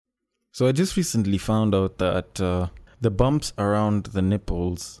So I just recently found out that the bumps around the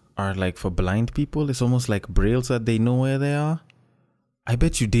nipples are like for blind people. It's almost like braille so that they know where they are. I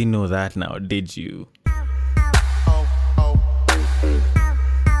bet you didn't know that now, did you?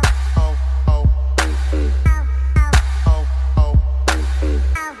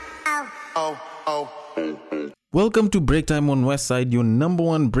 Welcome to Break Time on Westside, your number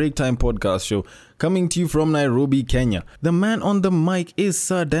one break time podcast show, coming to you from Nairobi, Kenya. The man on the mic is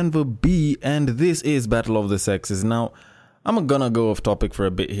Sir Denver B, and this is Battle of the Sexes. Now, I'm gonna go off topic for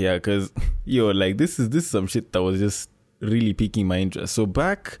a bit here, because, this is some shit that was just really piquing my interest. So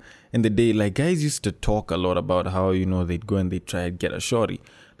back in the day, guys used to talk a lot about how, they'd go and they'd try and get a shorty.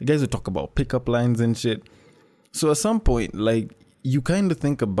 The guys would talk about pickup lines and shit. So at some point, you kind of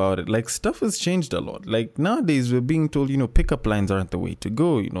think about it, stuff has changed a lot. Nowadays, we're being told, pickup lines aren't the way to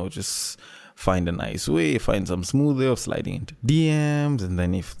go. Just find a nice way, find some smooth way of sliding into DMs. And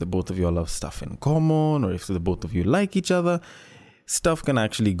then if the both of you all have stuff in common, or if the both of you like each other, stuff can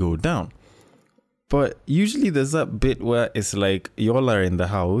actually go down. But usually there's that bit where it's like, y'all are in the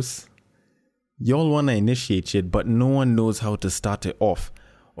house, y'all want to initiate shit, but no one knows how to start it off.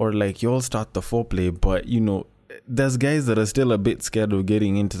 Or y'all start the foreplay, but there's guys that are still a bit scared of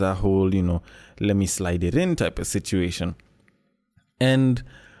getting into that whole, let me slide it in type of situation. And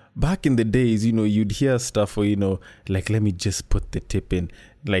back in the days, you'd hear stuff where, let me just put the tip in.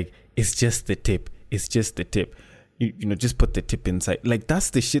 It's just the tip. It's just the tip. Just put the tip inside. That's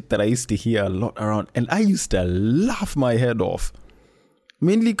the shit that I used to hear a lot around. And I used to laugh my head off.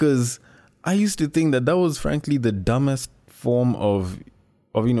 Mainly because I used to think that was frankly the dumbest form of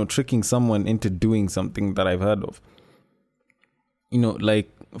tricking someone into doing something that I've heard of.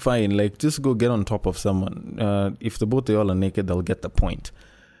 Fine, just go get on top of someone. If the both of y'all are naked, they'll get the point.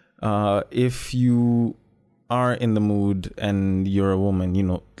 If you are in the mood and you're a woman,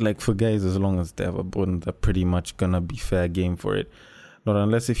 for guys, as long as they have a bone, they're pretty much gonna be fair game for it. Not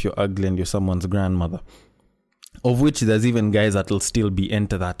unless if you're ugly and you're someone's grandmother. Of which there's even guys that'll still be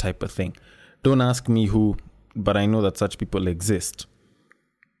into that type of thing. Don't ask me who, but I know that such people exist.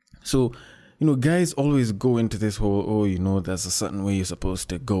 So, guys always go into this whole, there's a certain way you're supposed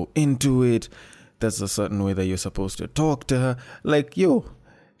to go into it. There's a certain way that you're supposed to talk to her.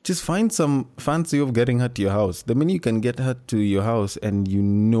 Just find some fancy of getting her to your house. The minute you can get her to your house and you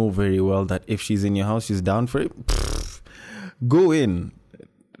know very well that if she's in your house, she's down for it, go in.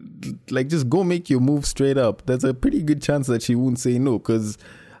 Just go make your move straight up. There's a pretty good chance that she won't say no, because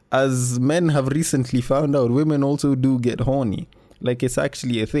as men have recently found out, women also do get horny. It's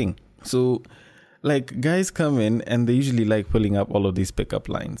actually a thing. So, guys come in and they usually like pulling up all of these pickup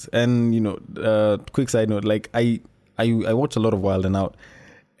lines. And, quick side note, I watch a lot of Wild 'N Out.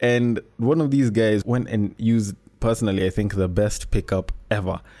 And one of these guys went and used, personally, I think, the best pickup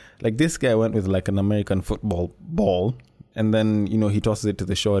ever. This guy went with, an American football ball. And then, he tosses it to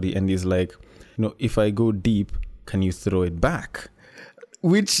the shorty and he's like, if I go deep, can you throw it back?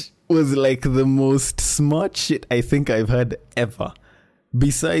 Which was the most smart shit I think I've heard ever.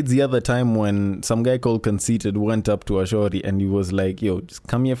 Besides the other time when some guy called Conceited went up to a shorty and he was like, yo, just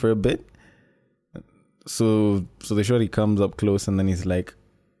come here for a bit. So the shorty comes up close and then he's like,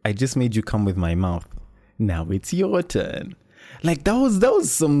 I just made you come with my mouth. Now it's your turn. That was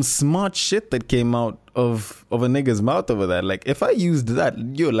some smart shit that came out of a nigga's mouth over there. If I used that,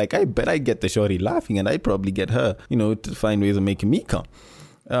 I bet I get the shorty laughing and I'd probably get her, to find ways of making me come.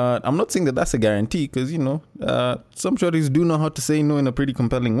 I'm not saying that that's a guarantee because, some shorties do know how to say no in a pretty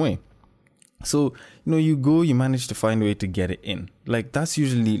compelling way. So, you go, you manage to find a way to get it in. That's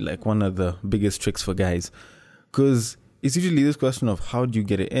usually one of the biggest tricks for guys, because it's usually this question of how do you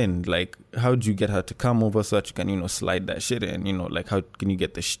get it in? How do you get her to come over so that you can, slide that shit in? How can you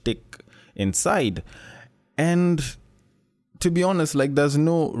get the shtick inside? And to be honest, there's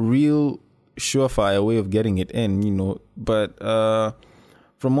no real surefire way of getting it in, but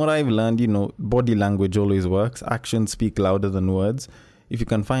from what I've learned, body language always works. Actions speak louder than words. If you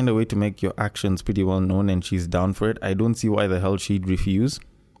can find a way to make your actions pretty well known and she's down for it, I don't see why the hell she'd refuse.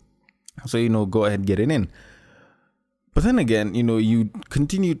 So, go ahead, get it in. But then again, you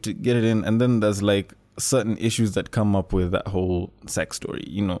continue to get it in and then there's certain issues that come up with that whole sex story,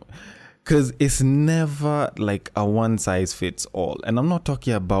 because it's never a one size fits all. And I'm not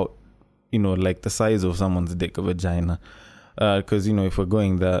talking about, the size of someone's dick or vagina. Because, if we're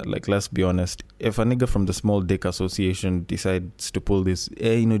going there, let's be honest, if a nigga from the Small Dick Association decides to pull this,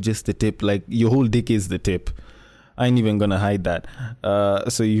 just the tip, your whole dick is the tip. I ain't even gonna hide that.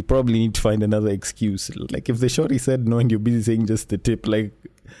 So you probably need to find another excuse. If the shorty said no and you're busy saying just the tip,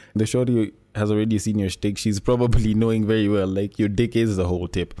 the shorty has already seen your stick. She's probably knowing very well, your dick is the whole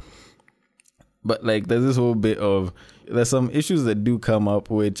tip. But like, there's this whole bit of, there's some issues that do come up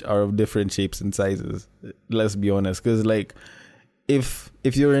which are of different shapes and sizes. Let's be honest, because like, if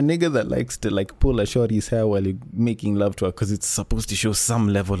you're a nigga that likes to like pull a shorty's hair while you're making love to her because it's supposed to show some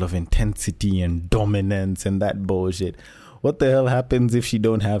level of intensity and dominance and that bullshit, what the hell happens if she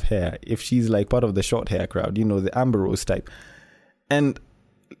don't have hair? If she's like part of the short hair crowd, you know, the Amber Rose type. And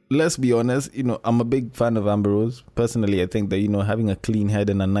let's be honest, you know, I'm a big fan of Amber Rose. Personally, I think that, you know, having a clean head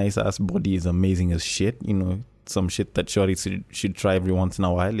and a nice ass body is amazing as shit. You know, some shit that shorties should try every once in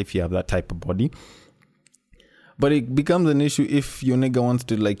a while if you have that type of body. But it becomes an issue if your nigga wants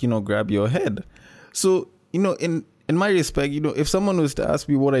to, like, you know, grab your head. So, you know, in my respect, you know, if someone was to ask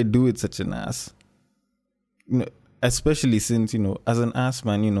me what I do with such an ass, you know, especially since, you know, as an ass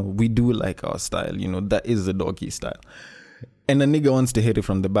man, you know, we do like our style, you know, that is the doggy style. And a nigga wants to hit it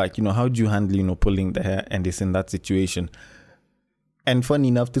from the back, you know, how do you handle, you know, pulling the hair and it's in that situation? And funny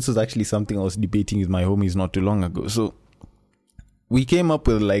enough, this was actually something I was debating with my homies not too long ago. So we came up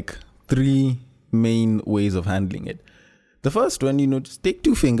with like 3 main ways of handling it. The first one, you know, just take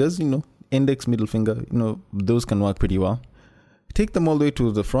 2 fingers, you know, index, middle finger, you know, those can work pretty well. Take them all the way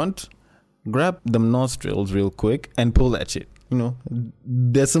to the front, grab the nostrils real quick and pull that shit. You know,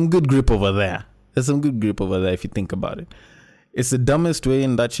 there's some good grip over there. There's some good grip over there if you think about it. It's the dumbest way,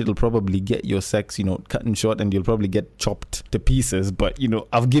 and that shit will probably get your sex, you know, cut and short, and you'll probably get chopped to pieces. But, you know,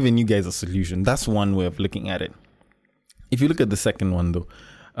 I've given you guys a solution. That's one way of looking at it. If you look at the second one, though,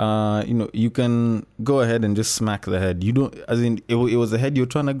 you know, you can go ahead and just smack the head. You don't, as in, it was the head you're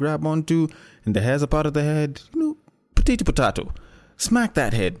trying to grab onto, and the hair's a part of the head. You know, potato. Smack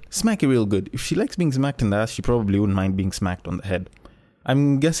that head. Smack it real good. If she likes being smacked in the ass, she probably wouldn't mind being smacked on the head.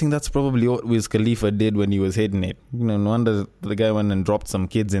 I'm guessing that's probably what Wiz Khalifa did when he was hitting it. You know, no wonder the guy went and dropped some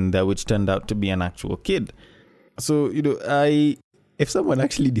kids in there, which turned out to be an actual kid. So, you know, if someone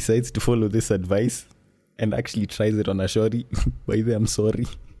actually decides to follow this advice and actually tries it on a shorty, by the way, I'm sorry.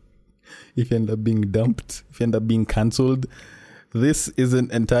 If you end up being dumped, if you end up being cancelled, this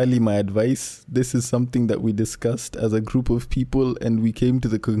isn't entirely my advice. This is something that we discussed as a group of people, and we came to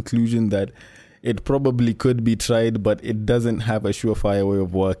the conclusion that it probably could be tried, but it doesn't have a surefire way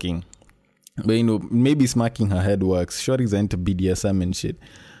of working. But, you know, maybe smacking her head works. Shorties are into BDSM and shit.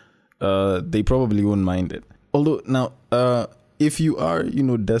 They probably won't mind it. Although, now, if you are, you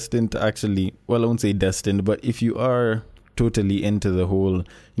know, destined to actually, well, I won't say destined, but if you are totally into the whole,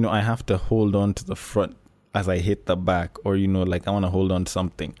 you know, I have to hold on to the front as I hit the back, or, you know, like I want to hold on to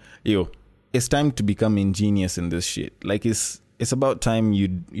something. It's time to become ingenious in this shit. Like, it's about time you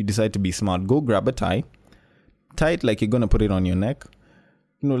decide to be smart. Go grab a tie it like you're going to put it on your neck.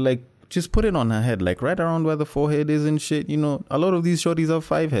 You know, like, just put it on her head, like right around where the forehead is and shit. You know, a lot of these shorties have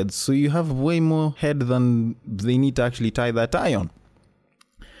 5 heads, so you have way more head than they need to actually tie that tie on.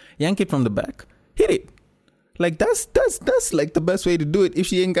 Yank it from the back, hit it. Like, that's like the best way to do it if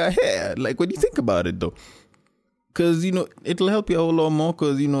she ain't got hair. Like, what do you think about it, though? Because, you know, it'll help you a whole lot more,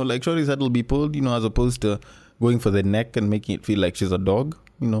 because, you know, like, shorty's head will be pulled, you know, as opposed to going for the neck and making it feel like she's a dog,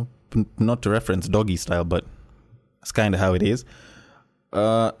 you know, not to reference doggy style, but that's kind of how it is.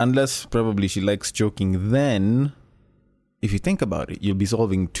 Unless probably she likes choking, then if you think about it, you'll be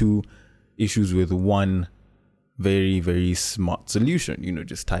solving 2 issues with one very, very smart solution. You know,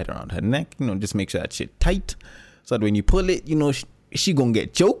 just tie it around her neck, you know, just make sure that shit tight, so that when you pull it, you know, she gonna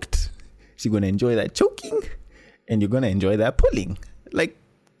get choked, she gonna enjoy that choking, and you're gonna enjoy that pulling. Like,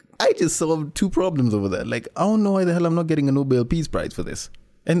 I just solved 2 problems over there. Like, I don't know why the hell I'm not getting a Nobel Peace Prize for this.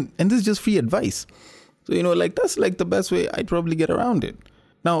 And this is just free advice. So, you know, like, that's like the best way I'd probably get around it.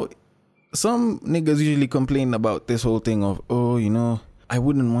 Now, some niggas usually complain about this whole thing of, oh, you know, I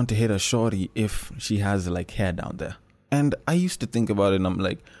wouldn't want to hit a shorty if she has like hair down there. And I used to think about it, and I'm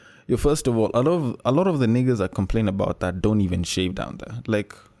like, first of all, a lot of the niggas that complain about that don't even shave down there.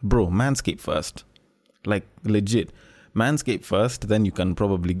 Like, bro, manscape first. Like, legit. Manscape first, then you can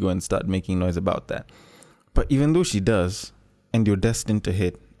probably go and start making noise about that. But even though she does, and you're destined to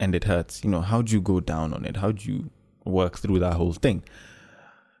hit, and it hurts, you know, how'd you go down on it? How'd you work through that whole thing?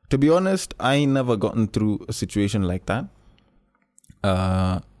 To be honest, I ain't never gotten through a situation like that.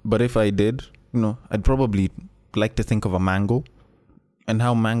 But if I did, you know, I'd probably like to think of a mango, and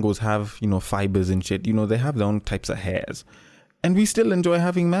how mangoes have, you know, fibers and shit. You know, they have their own types of hairs, and we still enjoy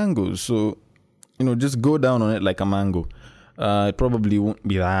having mangoes. So, you know, just go down on it like a mango. It probably won't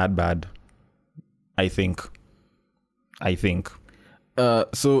be that bad, I think.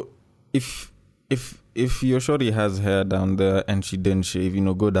 So if your shorty has hair down there and she didn't shave, you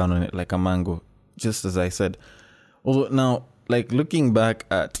know, go down on it like a mango, just as I said. Although now, like, looking back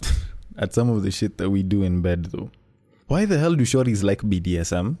at some of the shit that we do in bed, though, why the hell do shorties like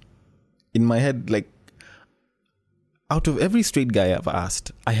BDSM? in my head, like, out of every straight guy I've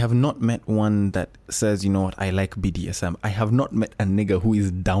asked, I have not met one that says, you know what, I like BDSM. I have not met a nigga who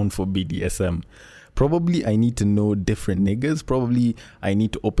is down for BDSM. Probably I need to know different niggas. Probably I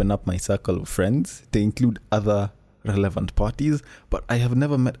need to open up my circle of friends to include other relevant parties. But I have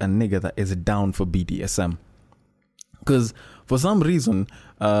never met a nigga that is down for BDSM. Because for some reason,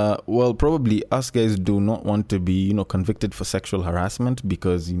 probably us guys do not want to be, you know, convicted for sexual harassment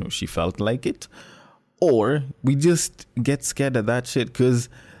because, you know, she felt like it. Or we just get scared of that shit because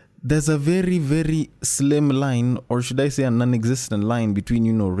there's a very, very slim line, or should I say a non-existent line between,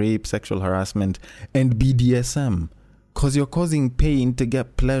 you know, rape, sexual harassment, and BDSM. Because you're causing pain to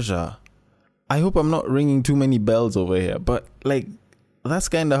get pleasure. I hope I'm not ringing too many bells over here, but, like, that's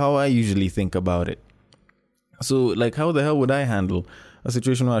kind of how I usually think about it. So, like, how the hell would I handle a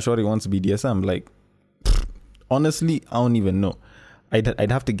situation where a shorty wants BDSM? Like, honestly, I don't even know.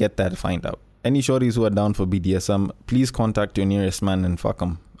 I'd have to get that to find out. Any shorties who are down for BDSM, please contact your nearest man and fuck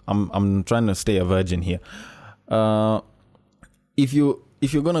them. I'm trying to stay a virgin here. If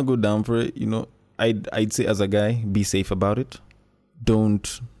you're gonna go down for it, you know, I'd say as a guy, be safe about it.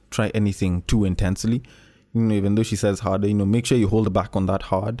 Don't try anything too intensely. You know, even though she says harder, you know, make sure you hold back on that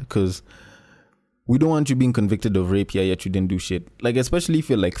hard, because we don't want you being convicted of rape here, yet you didn't do shit. Like, especially if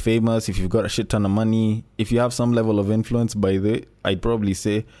you're like famous, if you've got a shit ton of money, if you have some level of influence, I'd probably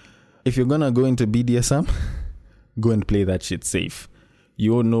say, if you're gonna go into BDSM, go and play that shit safe.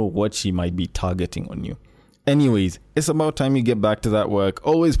 You don't know what she might be targeting on you. Anyways, it's about time you get back to that work.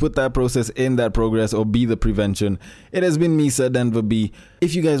 Always put that process in that progress, or be the prevention. It has been me, Sir Denver B.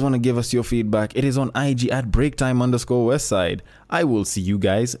 If you guys want to give us your feedback, it is on IG at breaktime_westside. I will see you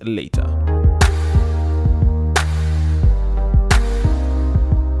guys later.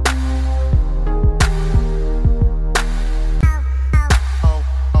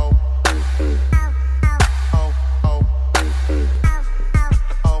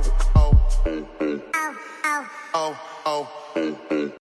 Oh.